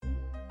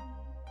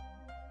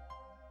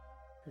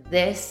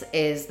This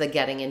is the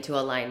Getting Into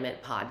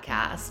Alignment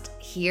podcast.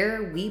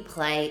 Here we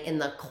play in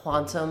the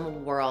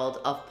quantum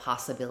world of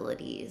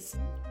possibilities.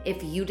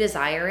 If you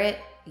desire it,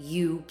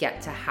 you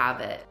get to have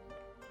it.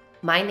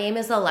 My name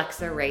is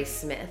Alexa Ray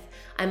Smith.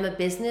 I'm a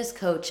business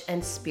coach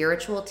and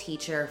spiritual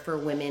teacher for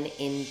women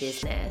in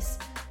business.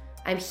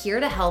 I'm here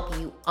to help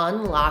you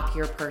unlock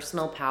your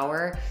personal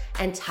power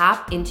and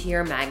tap into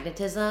your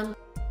magnetism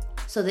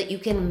so that you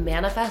can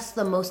manifest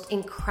the most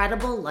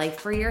incredible life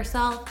for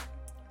yourself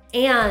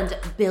and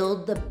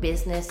build the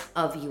business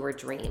of your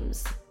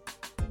dreams.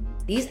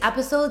 These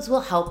episodes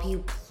will help you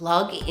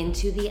plug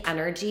into the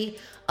energy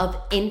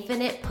of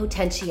infinite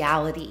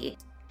potentiality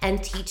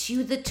and teach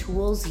you the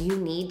tools you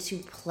need to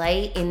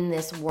play in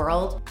this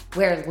world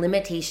where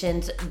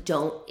limitations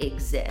don't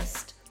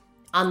exist.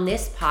 On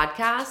this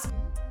podcast,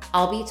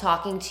 I'll be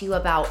talking to you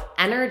about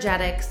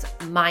energetics,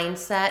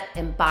 mindset,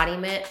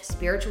 embodiment,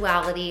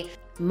 spirituality,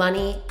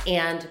 money,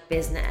 and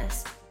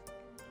business.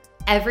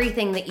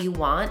 Everything that you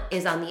want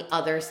is on the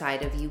other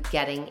side of you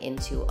getting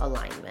into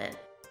alignment.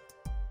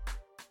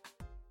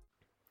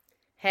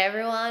 Hey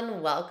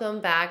everyone, welcome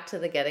back to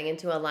the Getting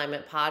Into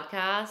Alignment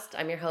podcast.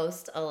 I'm your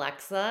host,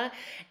 Alexa,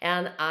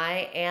 and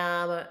I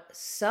am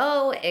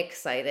so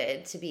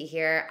excited to be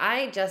here.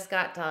 I just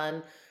got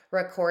done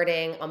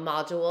recording a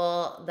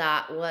module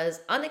that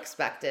was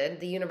unexpected.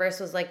 The universe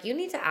was like, you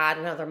need to add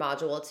another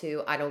module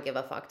to I Don't Give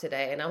a Fuck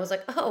today. And I was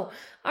like, oh,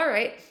 all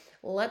right,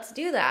 let's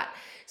do that.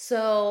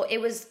 So it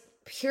was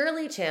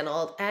purely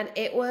channeled and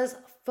it was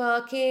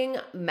fucking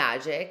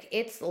magic.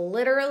 It's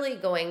literally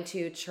going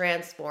to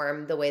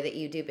transform the way that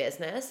you do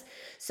business.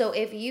 So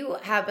if you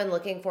have been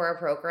looking for a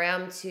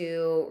program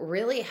to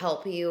really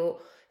help you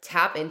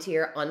tap into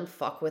your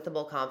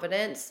unfuckwithable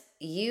confidence,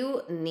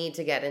 you need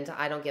to get into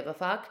I Don't Give a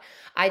Fuck.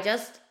 I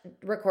just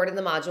recorded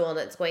the module and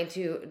it's going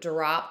to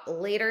drop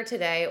later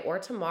today or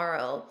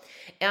tomorrow.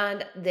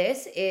 And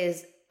this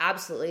is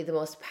absolutely the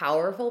most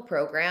powerful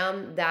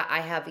program that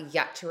I have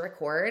yet to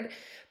record,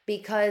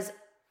 because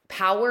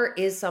power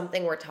is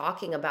something we're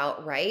talking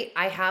about, right?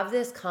 I have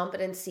this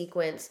confidence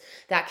sequence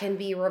that can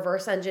be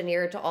reverse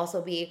engineered to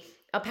also be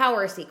a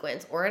power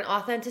sequence or an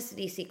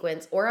authenticity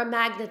sequence or a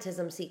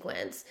magnetism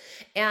sequence.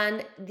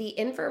 And the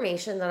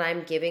information that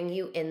I'm giving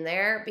you in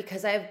there,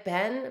 because I've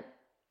been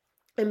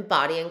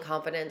embodying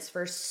confidence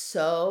for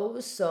so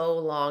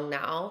long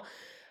now,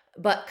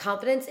 but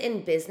confidence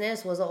in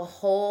business was a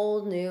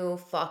whole new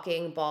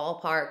fucking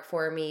ballpark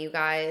for me, you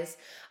guys.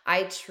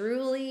 I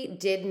truly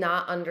did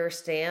not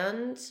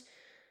understand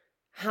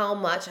how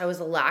much I was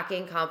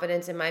lacking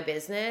confidence in my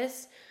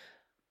business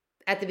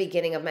at the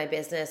beginning of my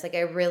business. Like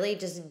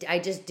I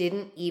just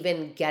didn't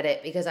even get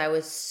it because I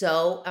was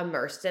so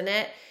immersed in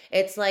it.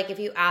 It's like if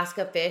you ask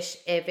a fish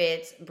if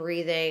it's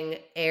breathing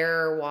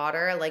air or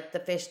water, like the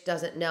fish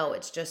doesn't know.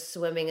 It's just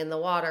swimming in the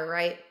water,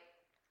 right?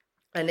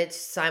 And it's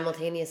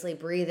simultaneously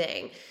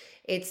breathing.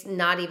 It's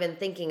not even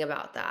thinking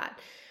about that.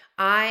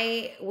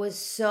 I was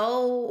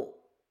so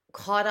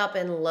caught up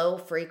in low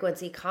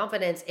frequency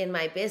confidence in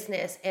my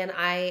business, and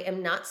I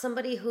am not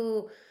somebody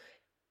who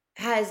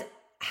has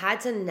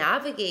had to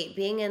navigate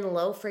being in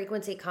low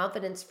frequency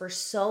confidence for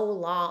so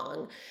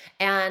long.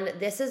 And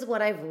this is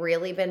what I've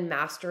really been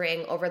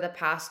mastering over the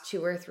past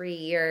 2 or 3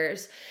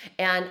 years.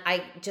 And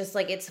I just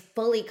it's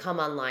fully come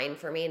online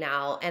for me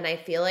now. And I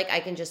feel like I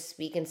can just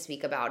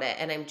speak about it.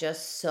 And I'm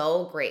just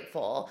so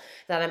grateful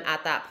that I'm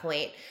at that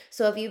point.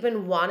 So if you've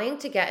been wanting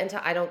to get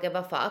into I Don't Give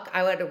a Fuck,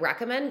 I would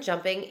recommend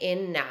jumping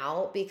in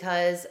now,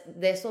 because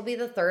this will be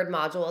the third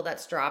module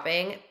that's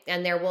dropping.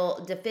 And there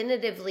will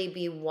definitively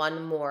be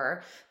one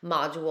more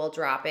module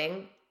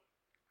dropping.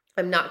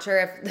 I'm not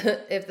sure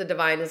if the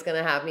divine is going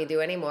to have me do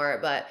any more,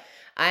 but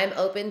I'm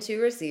open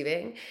to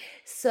receiving.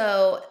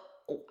 So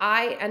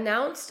I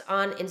announced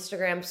on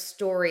Instagram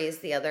stories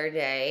the other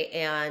day,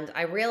 and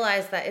I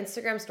realized that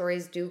Instagram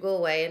stories do go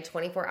away in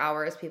 24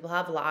 hours. People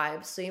have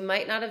lives, so you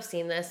might not have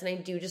seen this, and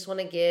I do just want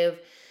to give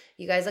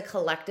you guys a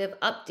collective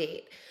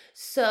update.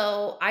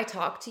 So I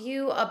talked to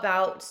you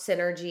about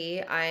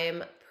Synergy.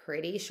 I'm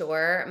pretty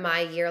sure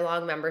my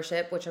year-long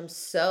membership, which I'm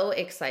so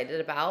excited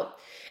about.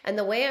 And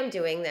the way I'm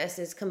doing this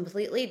is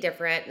completely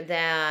different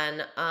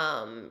than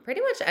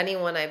pretty much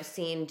anyone I've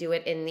seen do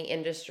it in the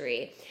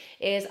industry.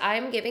 Is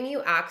I'm giving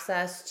you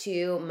access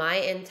to my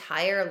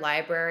entire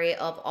library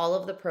of all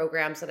of the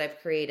programs that I've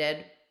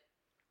created.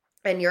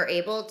 And you're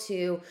able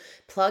to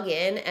plug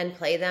in and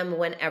play them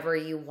whenever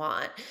you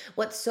want.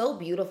 What's so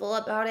beautiful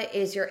about it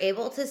is you're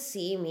able to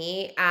see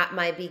me at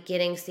my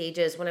beginning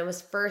stages when I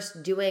was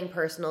first doing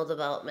personal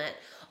development,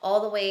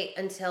 all the way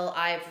until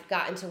I've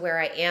gotten to where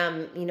I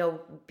am,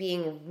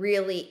 being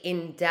really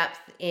in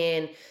depth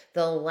in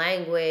the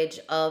language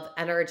of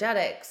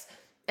energetics.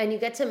 And you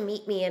get to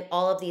meet me in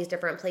all of these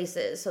different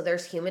places. So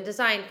there's human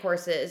design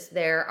courses,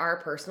 there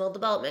are personal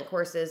development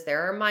courses,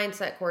 there are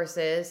mindset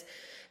courses,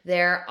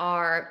 there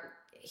are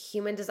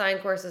human design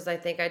courses. I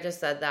think I just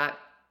said that.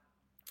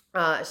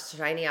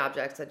 Shiny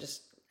objects.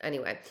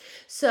 Anyway.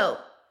 So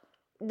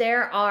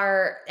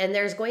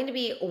there's going to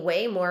be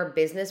way more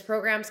business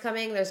programs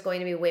coming. There's going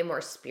to be way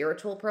more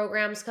spiritual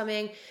programs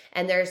coming.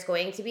 And there's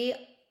going to be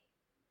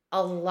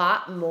a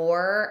lot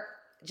more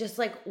just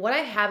like what I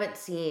haven't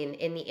seen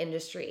in the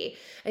industry.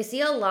 I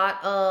see a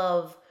lot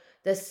of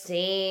the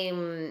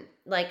same,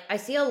 like, I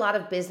see a lot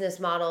of business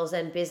models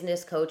and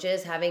business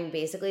coaches having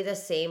basically the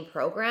same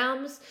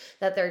programs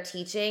that they're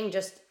teaching,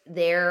 just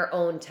their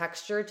own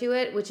texture to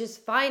it, which is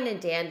fine and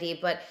dandy,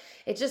 but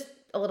it's just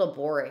a little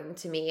boring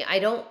to me. I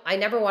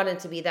never wanted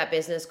to be that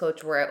business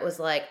coach where it was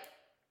like,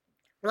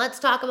 let's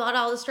talk about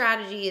all the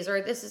strategies,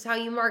 or this is how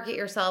you market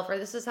yourself, or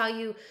this is how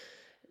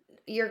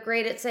you're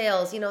great at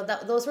sales.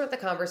 Those weren't the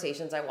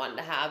conversations I wanted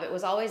to have. It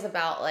was always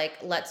about like,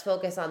 let's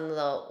focus on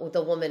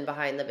the woman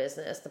behind the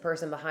business, the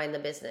person behind the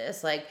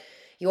business, like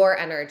your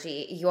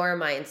energy, your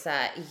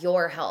mindset,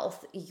 your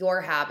health,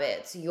 your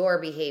habits, your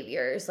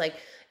behaviors. Like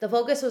the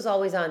focus was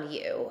always on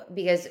you,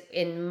 because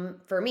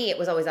for me, it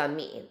was always on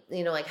me,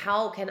 like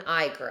how can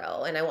I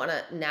grow? And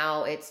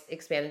now it's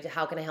expanded to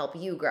how can I help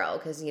you grow?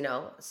 Because,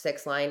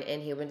 6th line in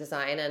human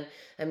design, and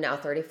I'm now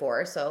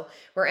 34. So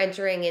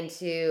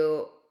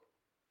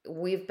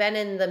we've been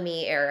in the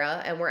me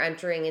era, and we're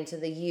entering into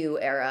the you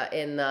era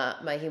in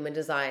my human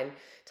design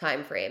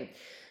time frame.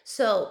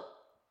 So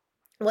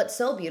what's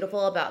so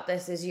beautiful about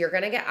this is you're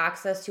going to get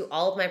access to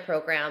all of my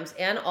programs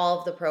and all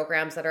of the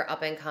programs that are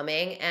up and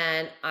coming.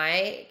 And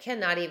I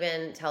cannot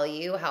even tell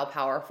you how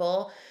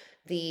powerful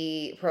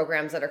the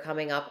programs that are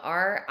coming up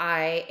are.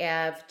 I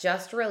have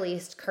just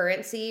released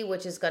Currency,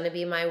 which is going to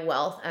be my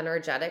wealth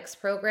energetics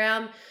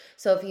program.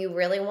 So if you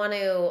really want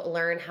to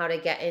learn how to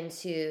get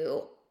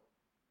into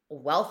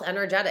wealth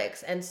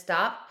energetics and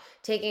stop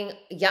taking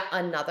yet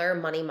another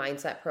money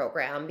mindset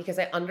program, because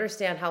I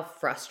understand how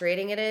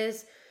frustrating it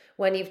is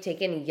when you've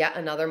taken yet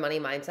another money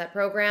mindset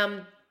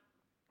program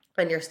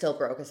and you're still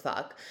broke as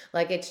fuck.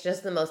 Like, it's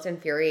just the most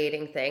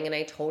infuriating thing, and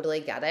I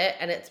totally get it.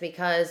 And it's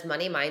because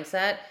money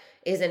mindset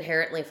is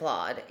inherently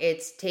flawed.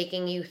 It's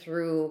taking you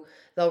through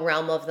the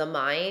realm of the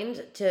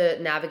mind to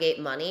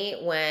navigate money,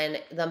 when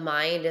the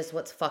mind is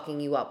what's fucking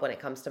you up when it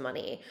comes to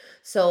money.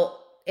 So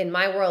in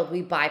my world,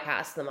 we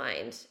bypass the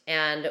mind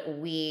and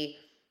we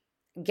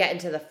get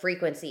into the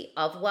frequency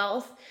of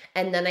wealth.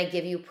 And then I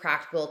give you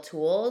practical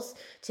tools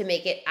to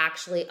make it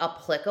actually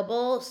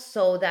applicable,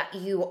 so that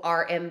you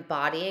are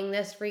embodying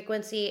this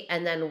frequency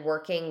and then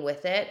working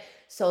with it.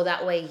 So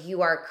that way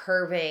you are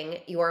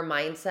curving your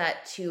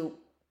mindset to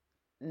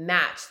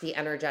match the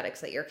energetics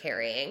that you're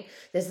carrying.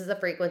 This is a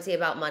frequency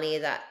about money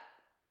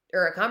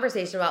or a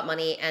conversation about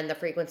money and the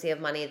frequency of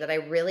money that I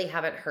really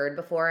haven't heard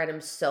before. And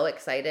I'm so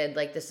excited.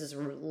 Like, this has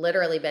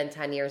literally been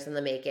 10 years in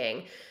the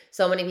making.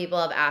 So many people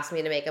have asked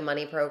me to make a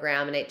money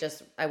program, and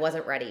I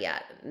wasn't ready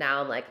yet.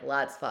 Now I'm like,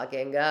 let's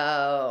fucking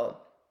go.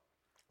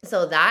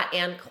 So that,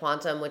 and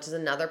Quantum, which is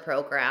another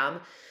program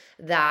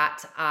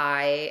that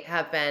I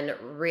have been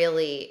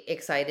really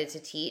excited to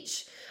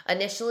teach.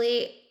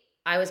 Initially,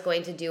 I was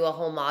going to do a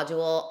whole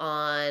module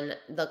on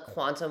the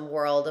quantum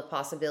world of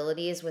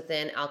possibilities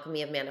within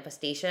Alchemy of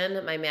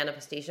Manifestation, my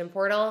manifestation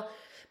portal.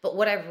 But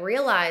what I've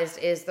realized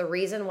is the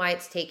reason why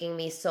it's taking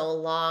me so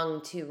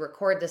long to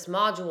record this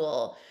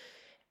module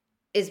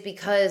is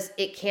because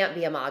it can't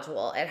be a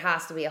module. It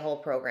has to be a whole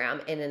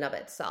program in and of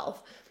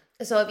itself.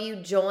 So if you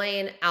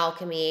join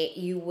Alchemy,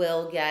 you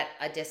will get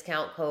a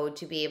discount code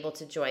to be able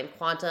to join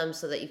Quantum,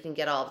 so that you can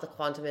get all of the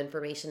quantum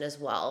information as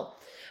well.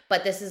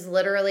 But this is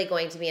literally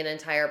going to be an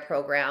entire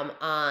program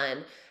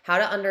on how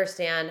to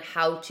understand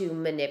how to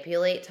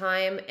manipulate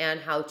time and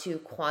how to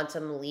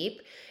quantum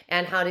leap,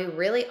 and how to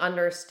really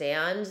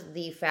understand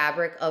the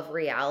fabric of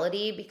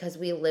reality, because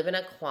we live in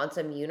a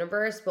quantum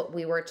universe, but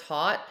we were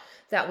taught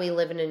that we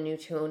live on a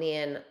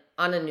Newtonian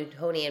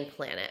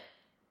planet.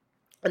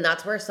 And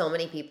that's where so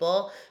many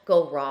people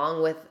go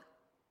wrong with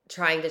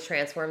trying to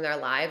transform their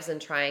lives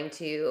and trying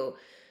to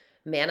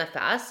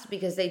manifest,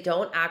 because they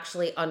don't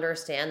actually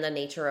understand the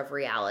nature of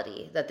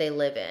reality that they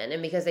live in.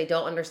 And because they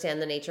don't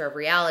understand the nature of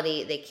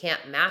reality, they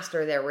can't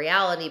master their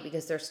reality,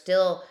 because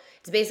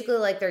it's basically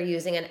like they're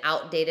using an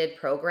outdated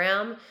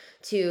program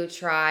to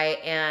try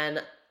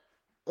and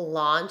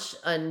launch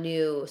a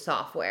new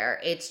software.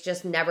 It's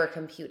just never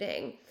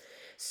computing.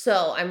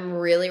 So I'm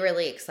really,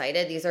 really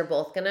excited. These are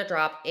both going to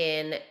drop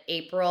in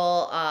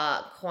April.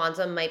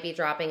 Quantum might be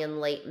dropping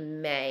in late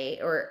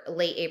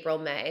April,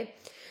 May.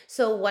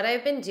 So what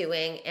I've been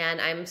doing,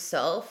 and I'm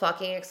so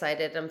fucking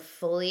excited, I'm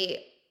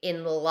fully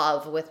in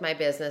love with my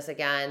business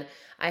again.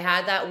 I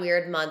had that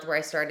weird month where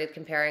I started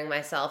comparing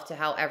myself to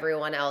how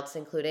everyone else,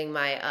 including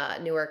my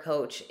newer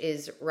coach,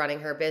 is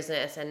running her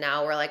business. And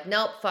now we're like,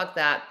 nope, fuck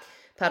that.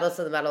 Pedals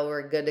to the metal,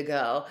 we're good to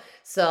go.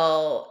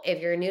 So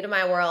if you're new to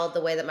my world,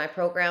 the way that my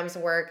programs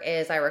work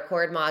is I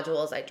record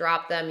modules, I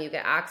drop them, you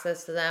get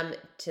access to them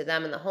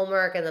in the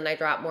homework, and then I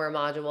drop more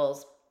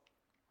modules.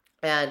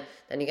 And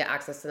then you get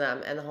access to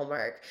them and the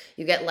homework.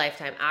 You get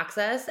lifetime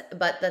access.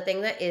 But the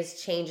thing that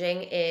is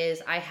changing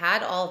is I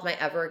had all of my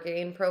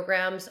evergreen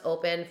programs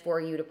open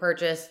for you to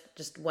purchase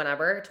just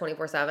whenever,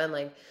 24/7,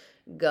 like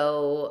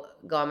go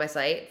on my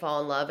site,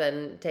 fall in love,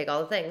 and take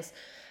all the things.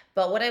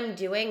 But what I'm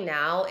doing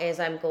now is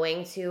I'm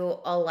going to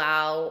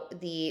allow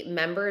the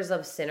members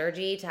of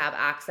Synergy to have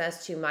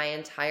access to my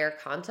entire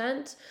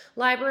content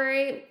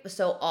library.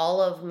 So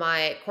all of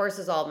my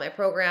courses, all of my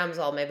programs,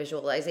 all of my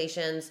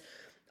visualizations,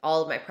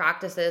 all of my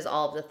practices,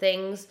 all of the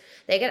things,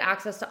 they get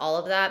access to all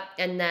of that.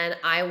 And then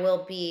I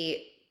will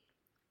be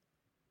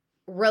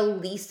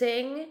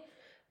releasing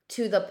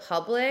to the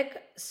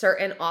public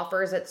certain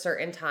offers at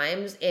certain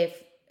times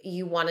if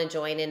you want to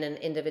join in an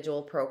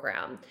individual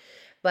program.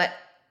 But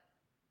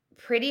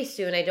pretty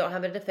soon, I don't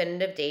have a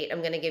definitive date. I'm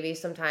going to give you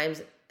some time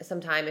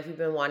if you've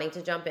been wanting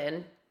to jump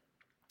in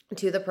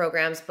to the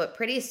programs, but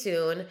pretty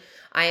soon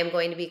I am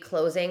going to be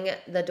closing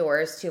the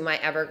doors to my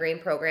evergreen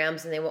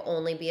programs, and they will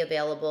only be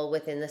available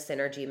within the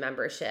Synergy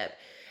membership.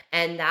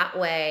 And that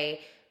way,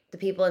 the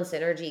people in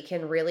Synergy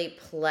can really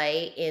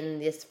play in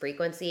this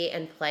frequency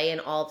and play in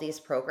all of these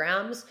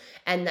programs.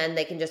 And then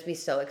they can just be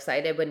so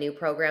excited when new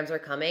programs are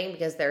coming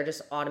because they're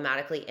just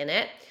automatically in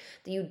it.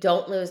 You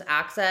don't lose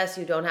access.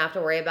 You don't have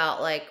to worry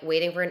about like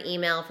waiting for an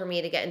email for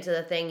me to get into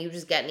the thing. You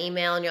just get an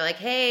email and you're like,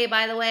 hey,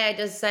 by the way, I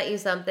just sent you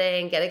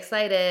something. Get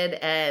excited.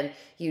 And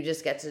you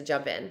just get to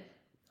jump in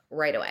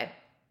right away.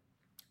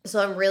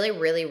 So I'm really,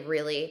 really,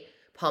 really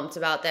pumped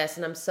about this.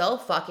 And I'm so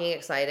fucking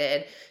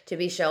excited to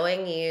be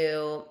showing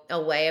you a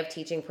way of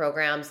teaching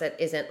programs that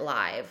isn't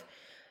live.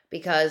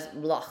 Because,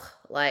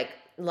 like,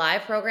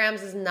 live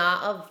programs is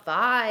not a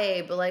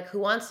vibe. Like, who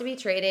wants to be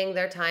trading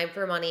their time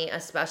for money,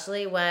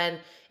 especially when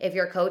if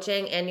you're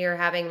coaching and you're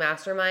having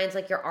masterminds,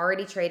 like you're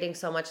already trading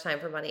so much time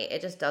for money. It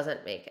just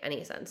doesn't make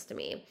any sense to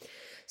me.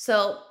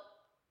 So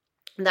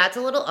that's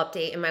a little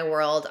update in my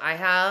world. I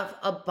have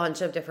a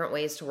bunch of different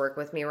ways to work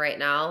with me right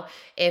now.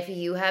 If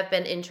you have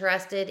been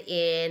interested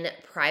in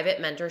private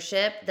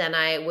mentorship, then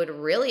I would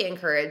really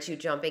encourage you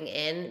jumping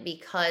in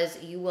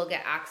because you will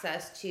get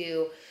access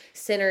to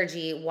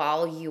Synergy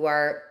while you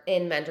are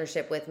in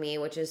mentorship with me,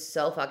 which is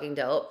so fucking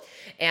dope.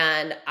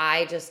 And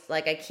I just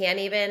like, I can't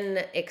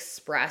even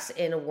express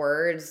in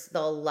words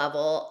the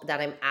level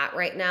that I'm at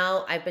right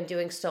now. I've been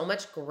doing so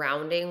much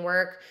grounding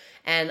work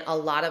and a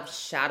lot of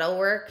shadow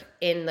work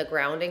in the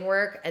grounding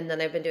work. And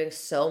then I've been doing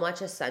so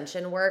much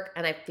ascension work.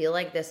 And I feel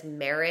like this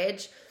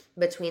marriage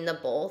between the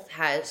both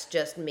has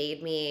just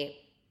made me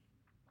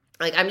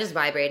like, I'm just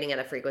vibrating at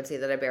a frequency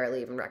that I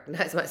barely even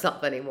recognize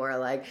myself anymore.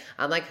 Like,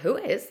 I'm like, who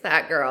is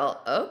that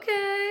girl?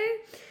 Okay.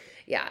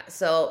 Yeah.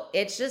 So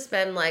it's just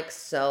been like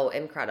so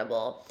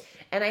incredible.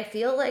 And I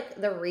feel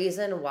like the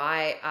reason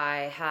why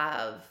I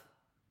have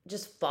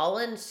just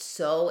fallen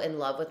so in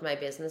love with my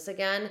business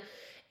again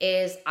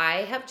is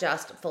I have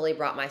just fully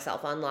brought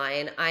myself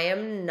online. I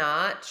am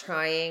not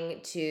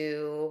trying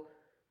to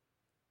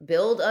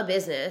build a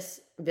business,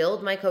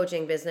 build my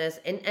coaching business.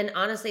 And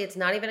honestly, it's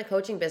not even a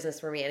coaching business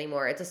for me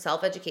anymore. It's a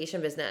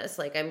self-education business.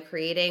 Like I'm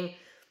creating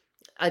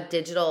a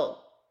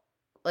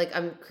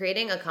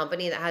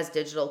company that has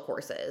digital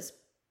courses.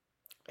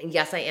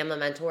 Yes, I am a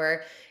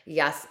mentor.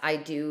 Yes, I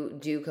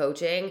do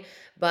coaching,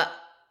 but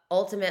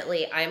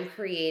ultimately I'm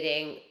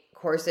creating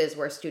courses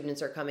where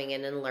students are coming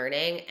in and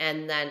learning,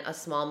 and then a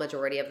small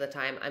majority of the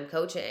time I'm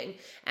coaching.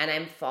 And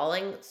I'm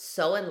falling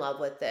so in love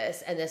with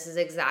this, and this is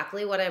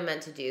exactly what I'm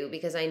meant to do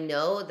because I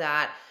know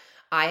that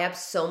I have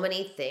so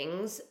many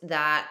things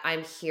that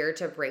I'm here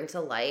to bring to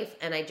life,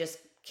 and I just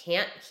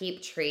can't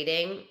keep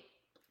trading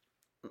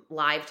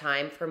live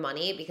time for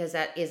money because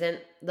that isn't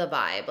the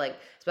vibe. Like,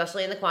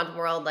 especially in the quantum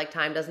world, like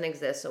time doesn't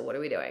exist, so what are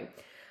we doing?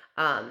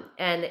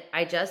 And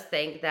I just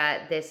think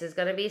that this is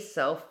going to be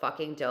so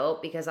fucking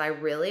dope because I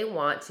really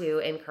want to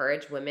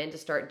encourage women to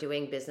start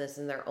doing business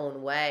in their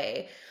own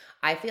way.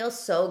 I feel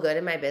so good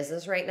in my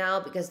business right now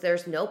because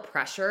there's no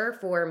pressure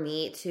for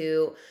me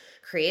to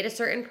create a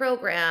certain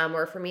program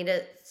or for me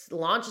to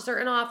launch a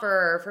certain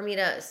offer or for me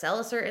to sell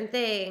a certain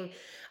thing.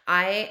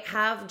 I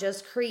have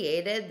just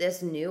created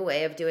this new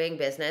way of doing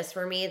business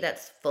for me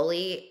that's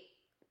fully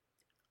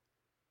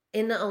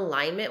in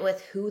alignment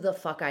with who the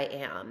fuck I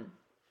am.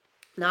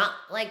 Not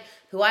like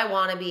who I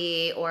want to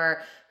be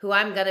or who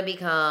I'm going to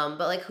become,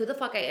 but like who the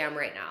fuck I am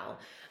right now.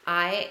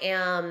 I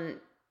am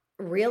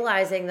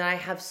realizing that I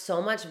have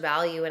so much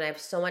value and I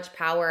have so much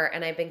power,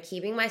 and I've been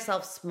keeping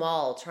myself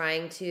small,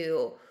 trying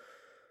to,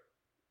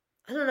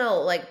 I don't know,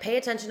 like pay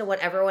attention to what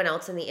everyone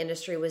else in the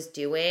industry was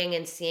doing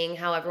and seeing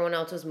how everyone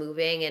else was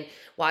moving and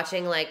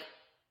watching like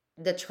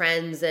the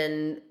trends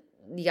and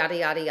yada,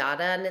 yada,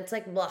 yada. And it's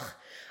like, ugh.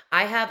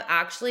 I have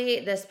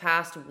actually this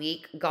past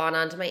week gone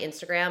onto my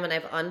Instagram and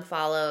I've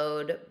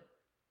unfollowed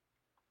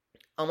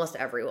almost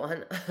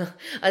everyone,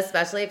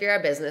 especially if you're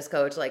a business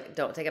coach. Like,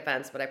 don't take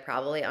offense, but I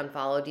probably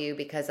unfollowed you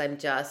because I'm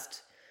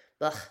just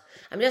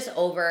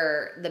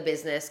over the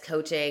business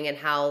coaching and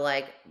how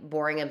like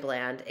boring and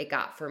bland it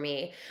got for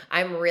me.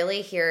 I'm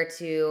really here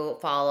to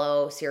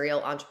follow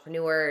serial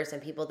entrepreneurs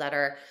and people that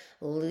are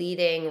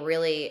leading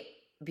really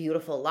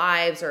beautiful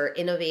lives or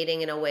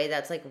innovating in a way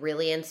that's like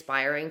really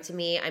inspiring to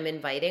me. I'm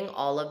inviting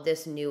all of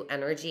this new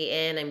energy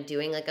in. I'm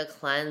doing like a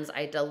cleanse.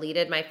 I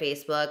deleted my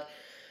Facebook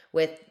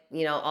with,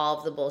 all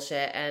of the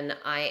bullshit, and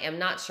I am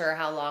not sure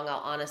how long I'll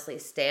honestly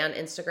stay on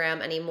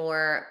Instagram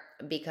anymore.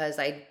 because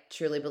I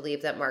truly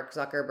believe that Mark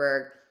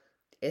Zuckerberg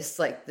is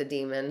like the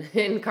demon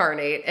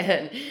incarnate,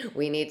 and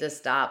we need to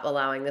stop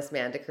allowing this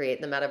man to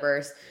create the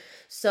metaverse.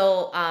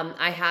 So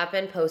I have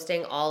been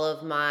posting all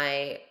of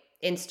my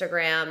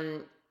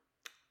Instagram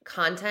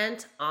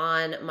content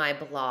on my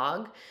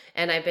blog,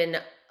 and I've been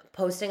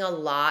posting a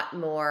lot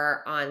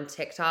more on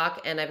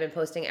TikTok, and I've been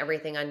posting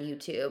everything on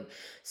YouTube.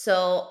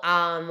 So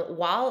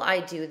while I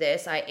do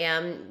this, I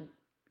am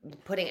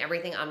putting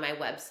everything on my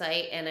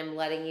website, and I'm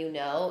letting you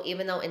know,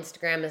 even though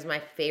Instagram is my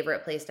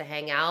favorite place to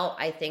hang out,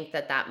 I think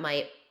that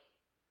might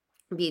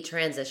be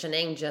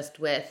transitioning, just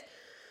with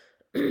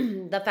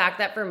the fact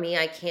that for me,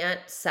 I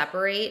can't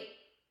separate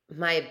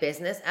my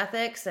business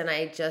ethics, and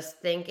I just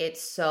think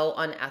it's so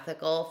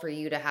unethical for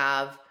you to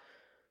have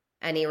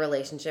any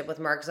relationship with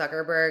Mark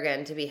Zuckerberg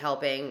and to be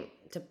helping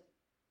to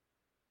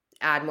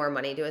add more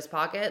money to his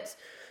pockets.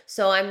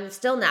 So I'm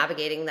still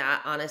navigating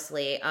that,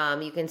 honestly.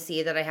 You can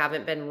see that I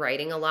haven't been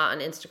writing a lot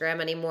on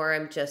Instagram anymore.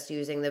 I'm just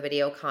using the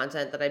video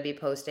content that I'd be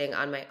posting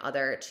on my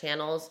other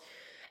channels.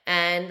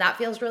 And that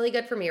feels really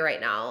good for me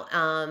right now.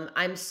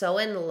 I'm so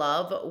in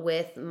love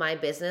with my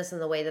business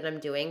and the way that I'm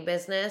doing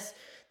business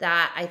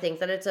that I think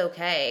that it's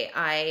okay.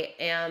 I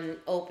am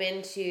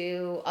open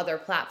to other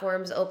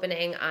platforms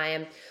opening. I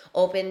am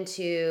open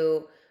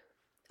to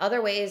other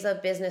ways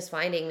of business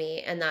finding me.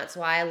 And that's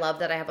why I love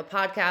that I have a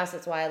podcast.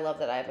 That's why I love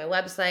that I have my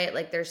website.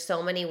 Like, there's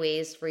so many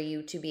ways for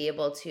you to be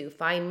able to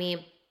find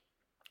me,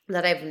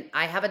 that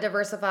I have a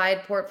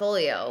diversified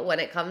portfolio when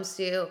it comes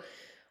to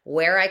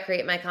where I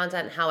create my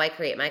content and how I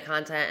create my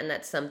content. And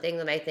that's something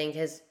that I think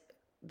has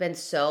been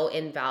so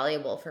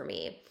invaluable for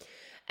me.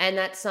 And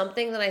that's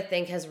something that I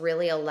think has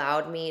really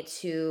allowed me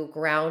to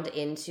ground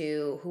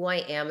into who I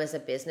am as a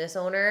business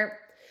owner,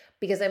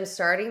 because I'm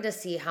starting to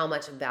see how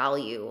much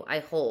value I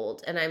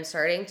hold. And I'm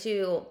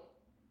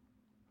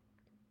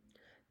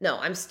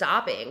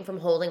stopping from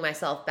holding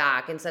myself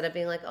back, instead of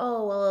being like,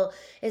 oh, well,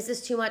 is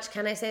this too much?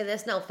 Can I say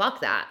this? No,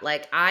 fuck that.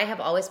 Like, I have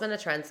always been a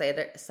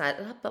trendsetter.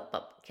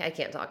 I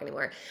can't talk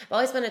anymore. I've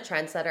always been a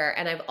trendsetter,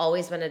 and I've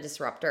always been a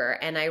disruptor.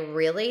 And I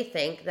really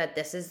think that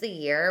this is the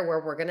year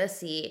where we're going to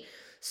see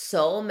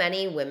so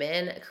many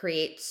women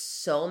create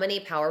so many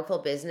powerful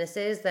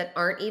businesses that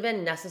aren't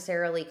even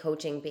necessarily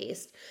coaching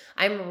based.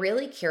 I'm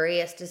really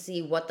curious to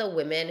see what the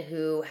women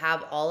who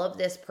have all of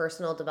this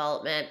personal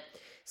development,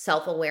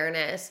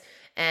 self-awareness,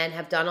 and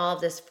have done all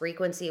of this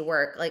frequency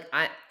work,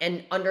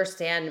 and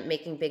understand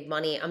making big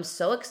money. I'm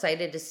so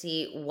excited to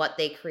see what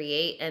they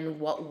create and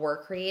what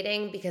we're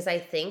creating, because I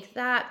think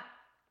that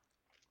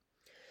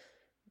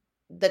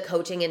the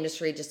coaching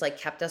industry just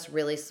kept us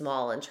really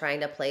small and trying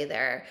to play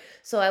there.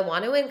 So I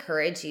want to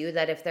encourage you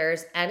that if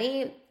there's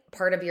any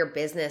part of your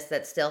business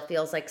that still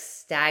feels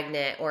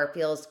stagnant, or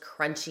feels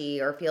crunchy,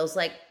 or feels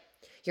like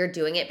you're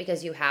doing it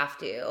because you have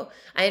to,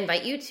 I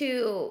invite you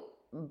to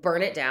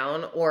burn it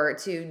down, or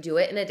to do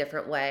it in a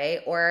different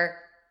way, or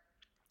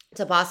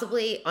to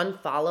possibly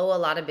unfollow a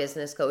lot of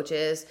business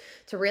coaches,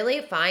 to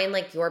really find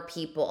your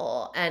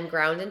people and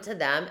ground into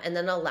them, and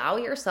then allow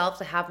yourself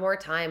to have more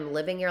time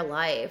living your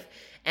life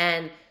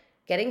and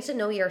getting to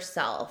know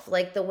yourself.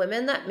 The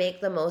women that make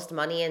the most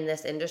money in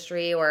this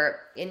industry, or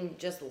in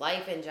just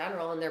life in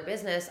general, in their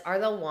business, are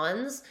the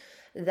ones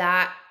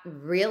that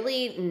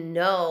really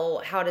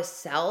know how to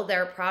sell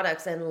their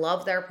products and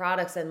love their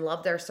products and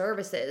love their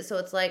services. So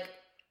it's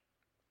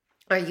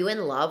are you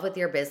in love with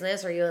your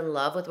business? Are you in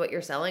love with what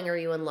you're selling? Are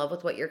you in love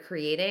with what you're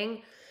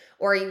creating?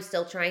 Or are you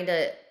still trying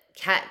to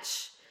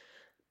catch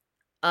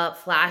a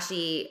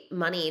flashy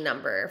money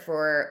number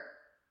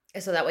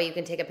so that way you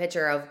can take a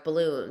picture of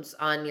balloons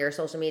on your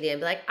social media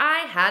and be like, I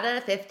had a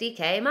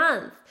 50K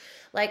month.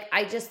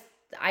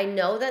 I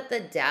know that the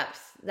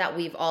depth that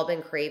we've all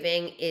been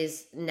craving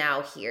is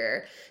now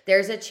here.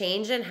 There's a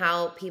change in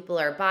how people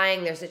are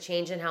buying. There's a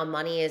change in how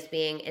money is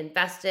being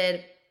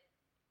invested.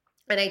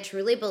 And I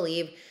truly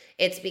believe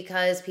it's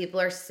because people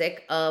are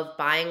sick of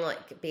buying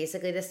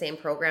basically the same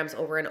programs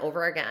over and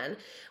over again.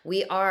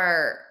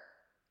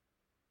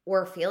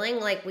 We're feeling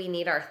like we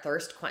need our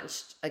thirst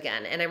quenched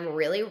again. And I'm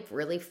really,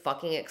 really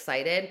fucking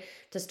excited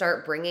to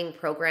start bringing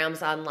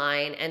programs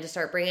online, and to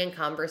start bringing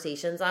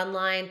conversations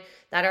online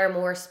that are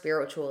more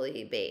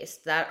spiritually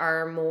based, that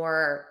are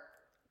more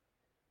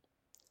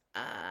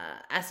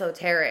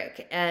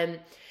esoteric. And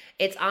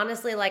it's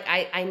honestly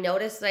I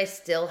noticed that I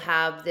still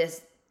have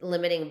this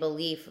limiting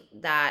belief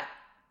that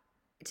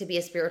to be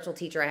a spiritual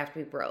teacher, I have to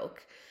be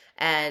broke,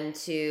 and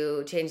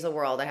to change the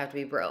world, I have to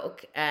be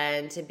broke,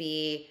 and to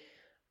be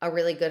a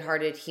really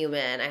good-hearted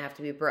human, I have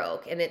to be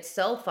broke. And it's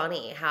so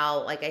funny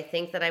how I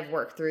think that I've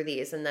worked through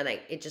these, and then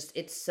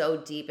it's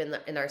so deep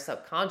in our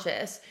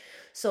subconscious.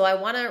 So I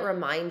want to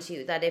remind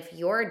you that if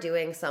you're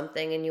doing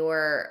something and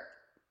you're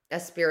a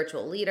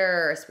spiritual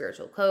leader, or a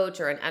spiritual coach,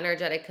 or an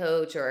energetic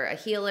coach, or a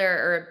healer,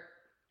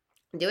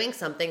 or doing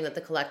something that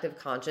the collective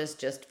conscious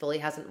just fully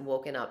hasn't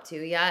woken up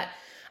to yet,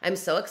 I'm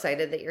so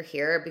excited that you're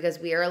here, because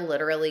we are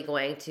literally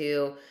going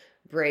to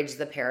bridge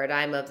the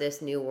paradigm of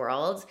this new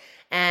world.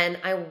 And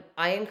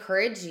I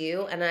encourage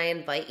you and I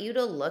invite you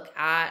to look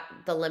at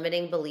the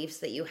limiting beliefs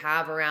that you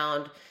have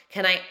around,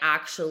 can I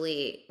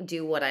actually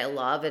do what I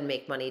love and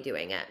make money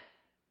doing it?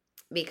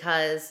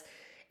 Because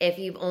if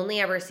you've only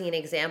ever seen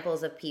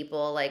examples of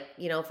people like,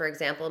 for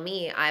example,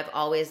 me, I've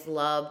always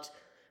loved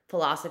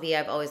philosophy.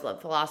 I've always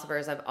loved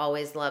philosophers. I've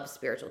always loved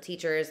spiritual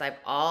teachers. I've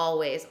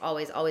always,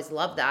 always, always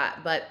loved that.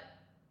 But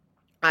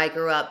I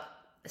grew up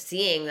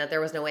seeing that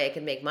there was no way I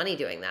could make money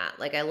doing that.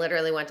 Like, I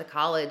literally went to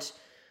college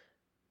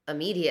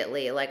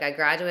immediately. Like, I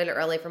graduated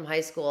early from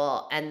high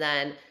school, and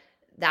then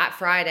that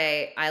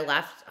Friday I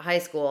left high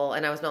school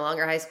and I was no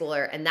longer a high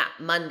schooler, and that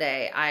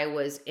Monday I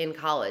was in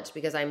college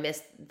because I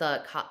missed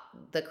the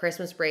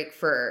Christmas break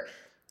for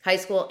high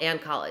school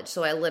and college.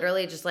 So I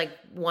literally just like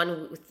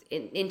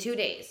in 2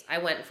 days I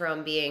went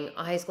from being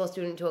a high school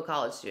student to a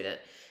college student.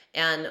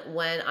 And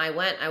when I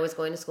went, I was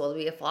going to school to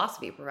be a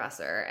philosophy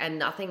professor, and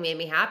nothing made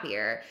me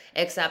happier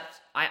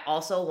except I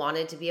also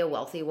wanted to be a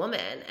wealthy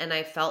woman. And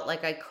I felt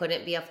like I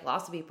couldn't be a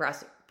philosophy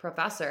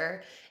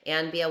professor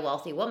and be a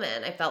wealthy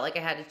woman. I felt like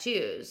I had to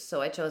choose. So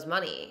I chose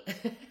money.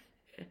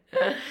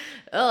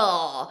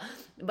 Oh,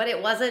 but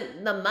it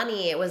wasn't the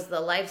money. It was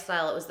the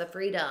lifestyle. It was the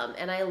freedom.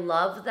 And I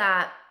love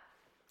that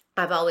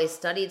I've always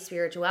studied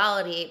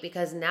spirituality,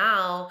 because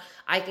now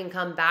I can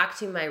come back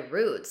to my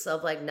roots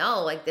of like,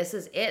 no, like, this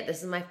is it.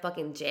 This is my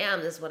fucking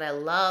jam. This is what I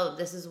love.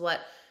 This is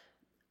what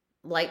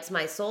lights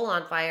my soul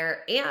on fire.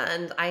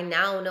 And I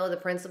now know the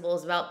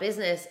principles about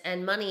business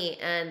and money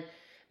and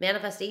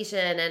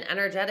manifestation and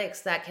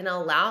energetics that can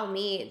allow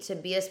me to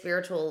be a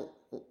spiritual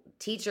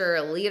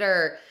teacher,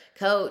 leader,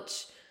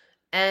 coach,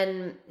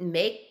 and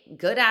make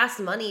good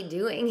ass money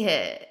doing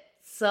it.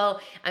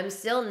 So I'm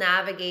still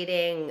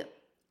navigating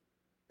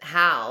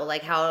how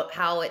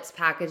it's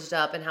packaged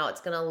up and how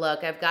it's going to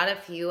look. I've got a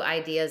few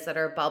ideas that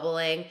are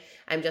bubbling.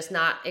 I'm just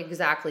not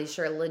exactly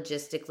sure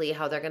logistically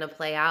how they're going to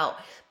play out,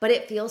 but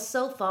it feels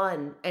so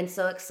fun and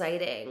so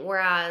exciting.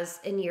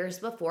 Whereas in years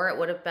before, it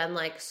would have been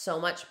like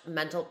so much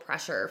mental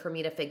pressure for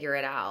me to figure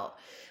it out.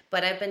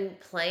 But I've been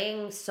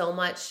playing so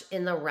much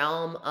in the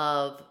realm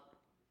of,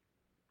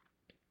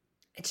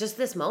 it's just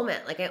this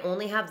moment. Like, I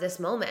only have this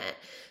moment.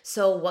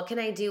 So what can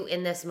I do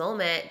in this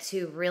moment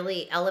to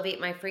really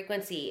elevate my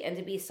frequency and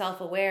to be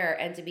self-aware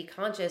and to be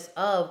conscious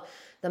of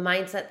the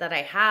mindset that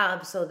I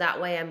have, so that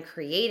way I'm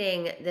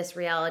creating this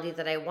reality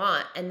that I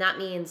want? And that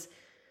means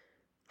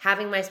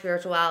having my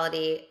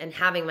spirituality and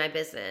having my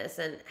business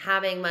and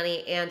having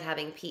money and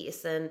having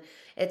peace. And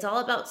it's all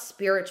about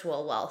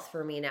spiritual wealth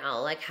for me now.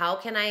 Like, how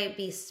can I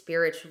be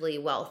spiritually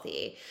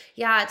wealthy?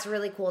 Yeah, it's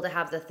really cool to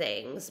have the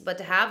things, but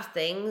to have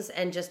things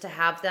and just to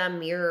have them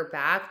mirror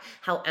back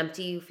how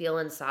empty you feel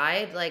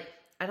inside, like,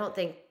 I don't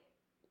think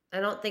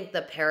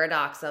the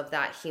paradox of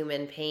that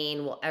human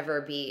pain will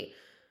ever be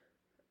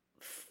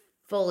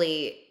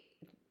fully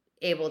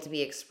able to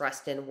be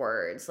expressed in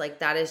words. Like,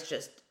 that is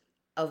just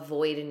a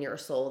void in your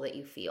soul that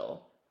you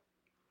feel.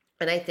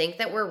 And I think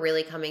that we're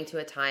really coming to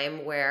a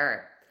time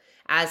where,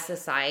 as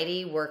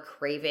society, we're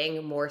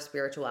craving more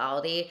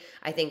spirituality.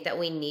 I think that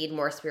we need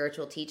more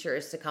spiritual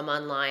teachers to come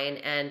online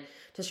and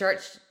to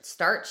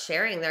start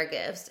sharing their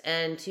gifts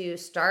and to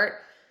start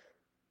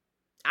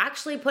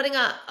actually putting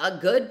a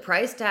good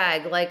price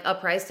tag, like a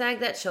price tag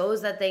that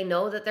shows that they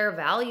know that they're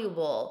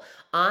valuable,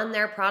 on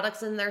their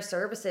products and their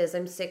services.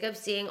 I'm sick of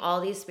seeing all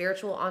these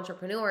spiritual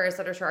entrepreneurs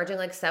that are charging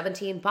like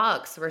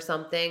 $17 for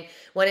something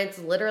when it's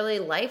literally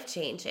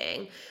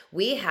life-changing.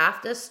 We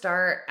have to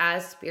start,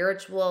 as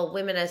spiritual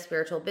women, as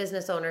spiritual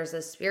business owners,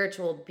 as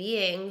spiritual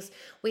beings,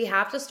 we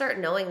have to start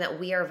knowing that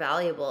we are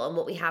valuable, and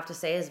what we have to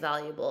say is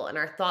valuable, and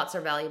our thoughts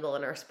are valuable,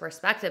 and our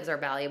perspectives are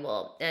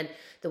valuable, and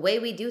the way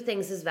we do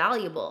things is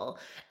valuable.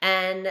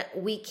 And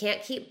we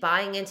can't keep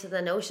buying into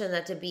the notion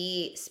that to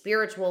be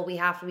spiritual, we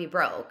have to be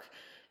broke.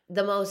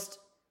 The most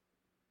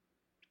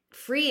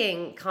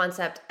freeing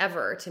concept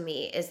ever to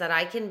me is that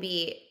I can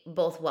be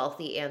both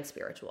wealthy and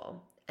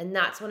spiritual. And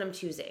that's what I'm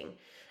choosing.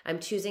 I'm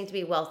choosing to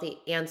be wealthy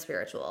and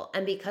spiritual.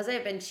 And because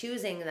I've been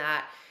choosing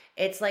that,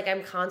 it's like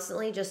I'm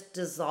constantly just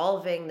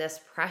dissolving this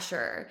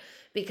pressure,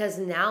 because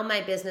now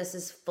my business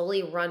is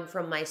fully run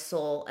from my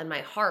soul and my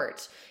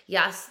heart.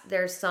 Yes,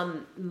 there's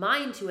some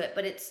mind to it,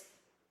 but it's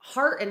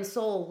heart and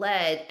soul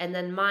led, and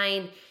then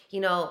mind,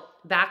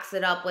 backs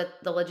it up with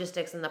the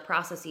logistics and the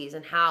processes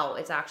and how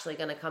it's actually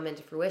going to come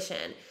into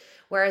fruition.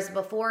 Whereas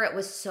before, it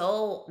was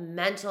so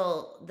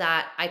mental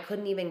that I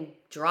couldn't even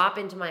drop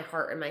into my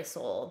heart and my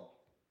soul.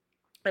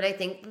 And I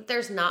think that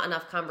there's not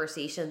enough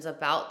conversations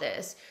about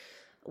this.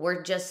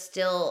 We're just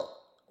still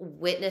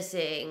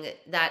witnessing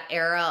that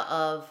era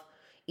of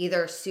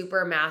either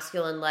super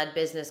masculine led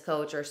business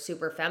coach or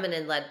super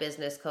feminine led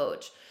business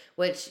coach,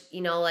 which,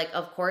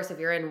 of course, if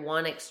you're in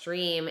one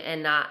extreme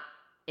and not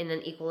in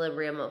an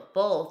equilibrium of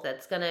both,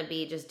 that's going to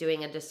be just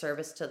doing a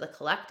disservice to the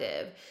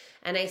collective.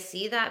 And I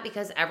see that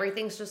because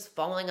everything's just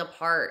falling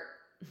apart,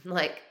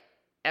 like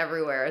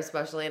everywhere,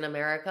 especially in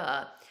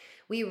America.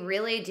 We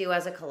really do,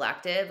 as a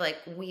collective, like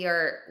we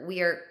are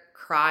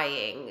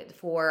crying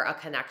for a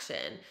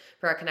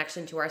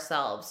connection to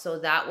ourselves. So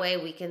that way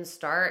we can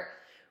start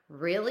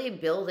really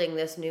building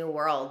this new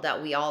world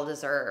that we all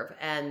deserve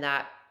and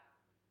that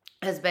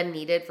has been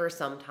needed for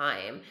some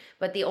time.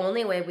 But the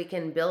only way we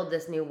can build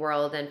this new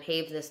world and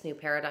pave this new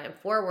paradigm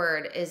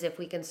forward is if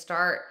we can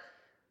start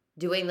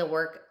doing the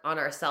work on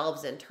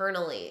ourselves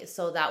internally.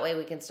 So that way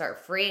we can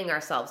start freeing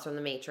ourselves from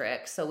the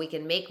matrix so we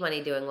can make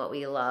money doing what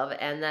we love,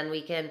 and then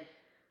we can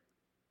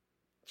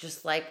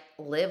just like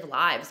live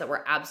lives that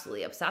we're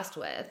absolutely obsessed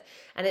with.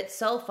 And it's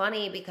so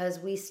funny because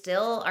we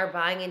still are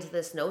buying into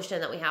this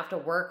notion that we have to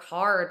work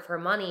hard for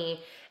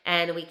money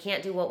and we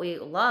can't do what we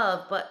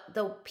love. But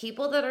the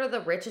people that are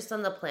the richest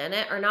on the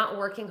planet are not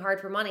working hard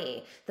for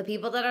money. The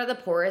people that are the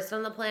poorest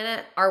on the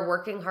planet are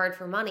working hard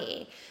for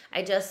money.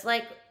 I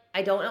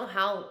don't know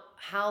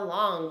how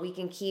long we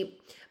can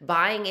keep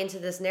buying into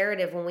this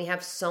narrative when we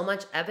have so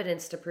much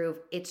evidence to prove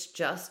it's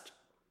just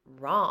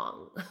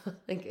wrong.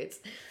 Like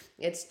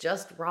it's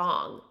just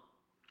wrong.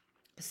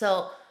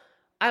 So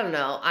I don't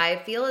know. I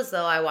feel as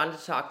though I wanted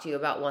to talk to you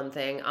about one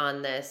thing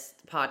on this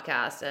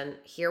podcast, and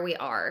here we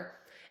are.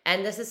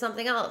 And this is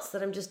something else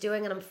that I'm just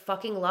doing and I'm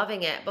fucking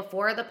loving it.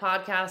 Before the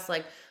podcast,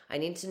 like I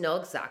need to know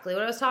exactly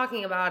what I was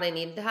talking about. I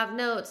needed to have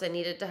notes. I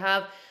needed to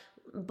have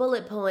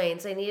bullet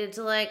points. I needed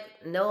to like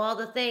know all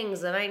the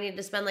things, and I needed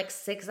to spend like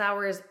 6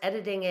 hours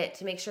editing it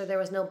to make sure there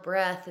was no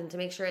breath and to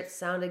make sure it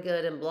sounded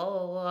good and blah,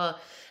 blah, blah.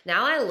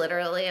 Now I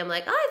literally am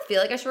like, I feel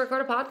like I should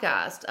record a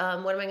podcast.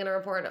 What am I going to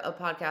report a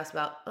podcast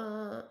about?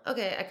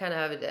 Okay, I kind of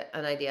have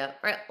an idea.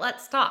 All right,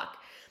 let's talk.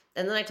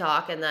 And then I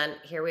talk, and then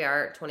here we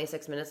are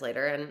 26 minutes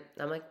later, and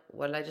I'm like,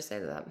 what did I just say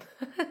to them?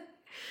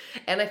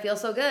 And I feel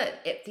so good.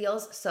 It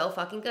feels so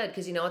fucking good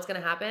because you know what's going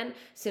to happen?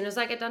 As soon as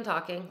I get done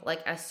talking,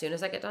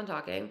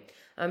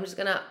 I'm just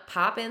going to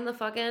pop in the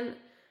fucking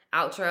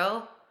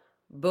outro.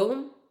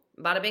 Boom.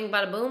 Bada bing,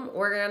 bada boom.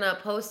 We're going to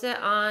post it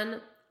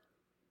on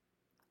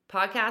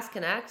Podcast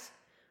Connect.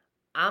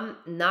 I'm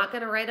not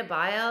going to write a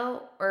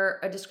bio or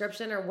a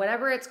description or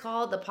whatever it's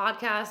called, the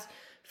podcast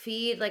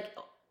feed. Like,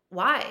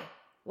 why?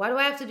 Why do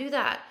I have to do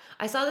that?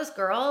 I saw this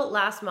girl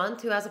last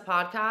month who has a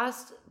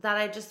podcast that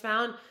I just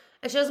found,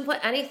 and she doesn't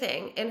put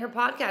anything in her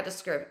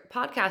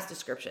podcast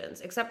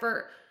descriptions except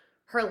for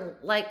her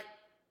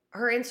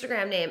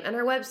Instagram name and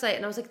her website.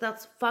 And I was like,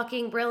 that's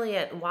fucking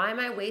brilliant. Why am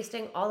I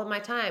wasting all of my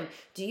time?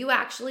 Do you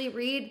actually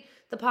read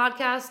the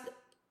podcast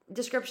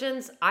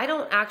descriptions? I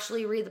don't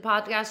actually read the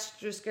podcast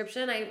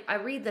description. I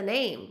read the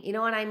name. You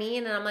know what I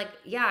mean? And I'm like,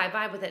 yeah, I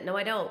vibe with it. No,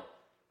 I don't.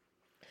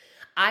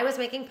 I was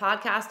making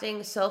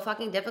podcasting so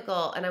fucking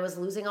difficult and I was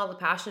losing all the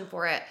passion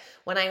for it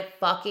when I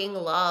fucking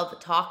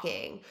love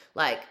talking.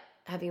 Like,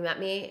 have you met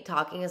me?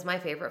 Talking is my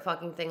favorite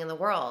fucking thing in the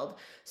world.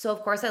 So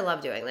of course I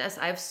love doing this.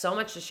 I have so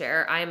much to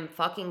share. I'm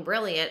fucking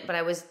brilliant, but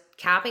I was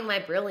capping my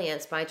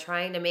brilliance by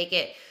trying to make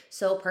it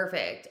so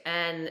perfect.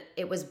 And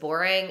it was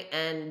boring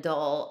and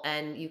dull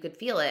and you could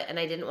feel it. And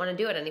I didn't want to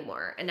do it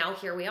anymore. And now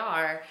here we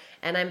are.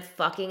 And I'm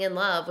fucking in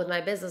love with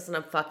my business and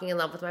I'm fucking in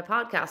love with my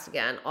podcast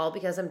again. All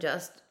because I'm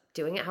just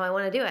doing it how I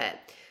want to do it.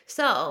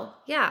 So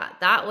yeah,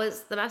 that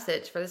was the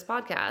message for this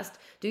podcast.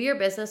 Do your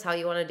business how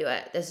you want to do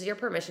it. This is your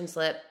permission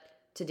slip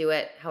to do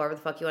it however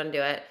the fuck you want to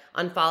do it.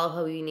 Unfollow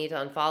who you need to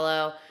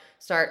unfollow.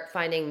 Start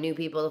finding new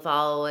people to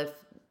follow if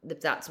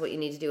that's what you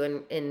need to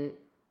do in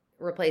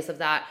replace of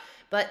that.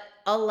 But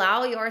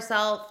allow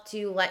yourself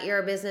to let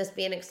your business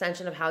be an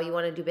extension of how you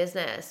want to do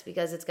business,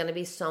 because it's going to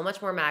be so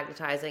much more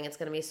magnetizing. It's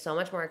going to be so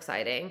much more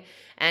exciting.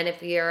 And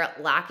if you're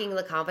lacking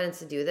the confidence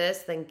to do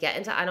this, then get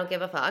into I Don't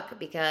Give a Fuck,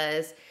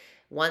 because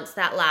once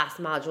that last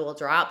module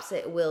drops,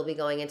 it will be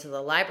going into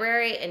the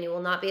library and you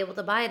will not be able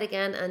to buy it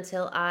again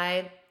until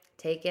I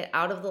take it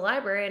out of the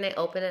library and I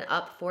open it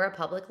up for a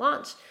public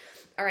launch.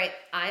 All right,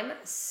 I'm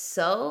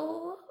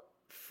so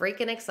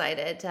freaking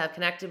excited to have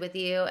connected with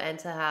you and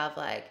to have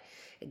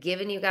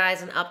given you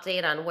guys an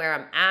update on where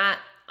I'm at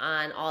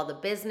on all the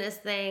business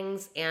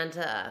things and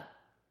to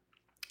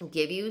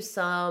give you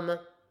some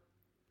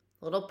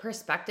little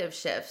perspective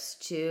shifts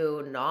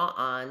to gnaw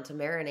on, to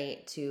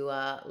marinate, to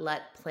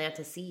plant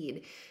a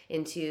seed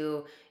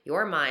into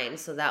your mind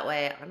so that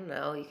way, I don't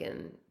know, you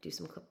can do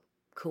some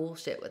cool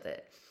shit with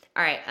it.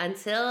 All right,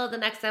 until the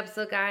next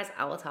episode, guys,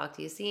 I will talk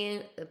to you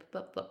soon.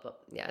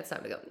 Yeah, it's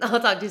time to go.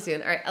 I'll talk to you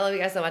soon. All right, I love you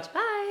guys so much.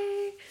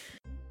 Bye.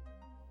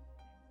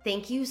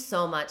 Thank you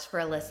so much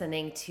for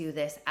listening to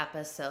this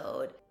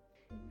episode.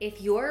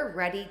 If you're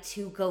ready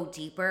to go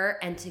deeper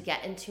and to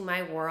get into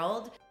my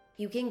world,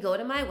 you can go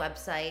to my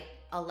website,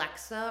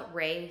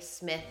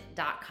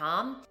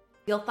 alexaraysmith.com.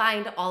 You'll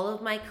find all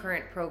of my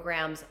current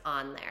programs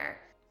on there.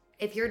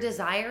 If you're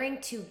desiring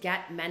to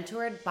get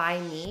mentored by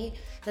me,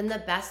 then the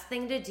best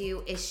thing to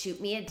do is shoot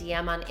me a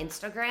DM on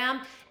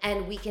Instagram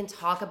and we can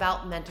talk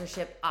about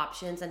mentorship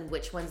options and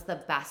which one's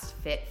the best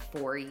fit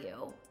for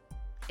you.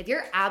 If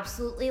you're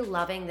absolutely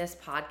loving this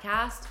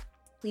podcast,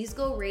 please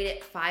go rate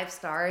it 5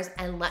 stars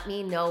and let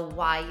me know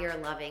why you're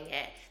loving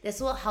it.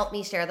 This will help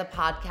me share the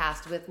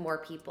podcast with more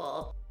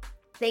people.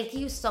 Thank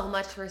you so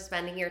much for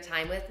spending your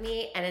time with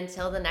me. And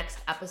until the next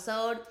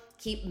episode,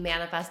 keep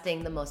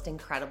manifesting the most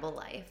incredible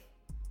life.